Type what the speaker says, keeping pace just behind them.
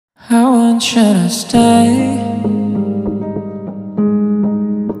I want you to stay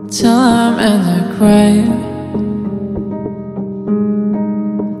till I'm in the grave,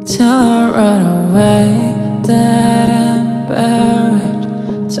 till I run away, dead and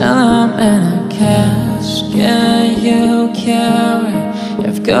buried, till I'm in a casket you carry.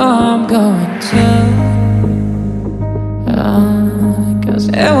 If go, I'm going to, 'cause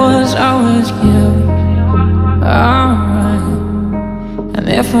it was always you, alright. And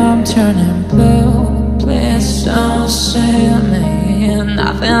if I'm turning blue, please don't save me.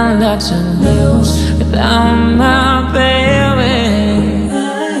 Nothing left to lose without my baby.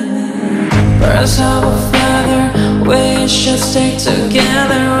 Birds of a feather, we should stay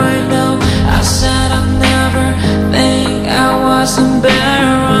together. I know I said I'd never think I wasn't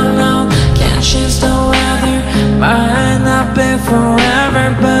better alone. Can't change the weather, might not be forever,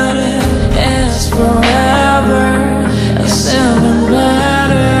 but it is forever. It's even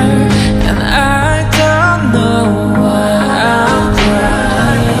better, and I don't know why I'm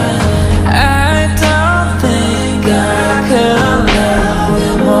crying. I don't think I could love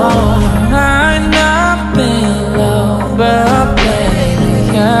you more. Might not be low, but baby,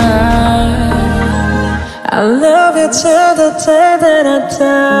 I love you till the day that I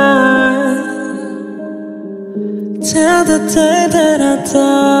die, till the day that I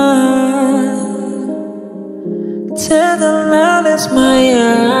die, till the light is my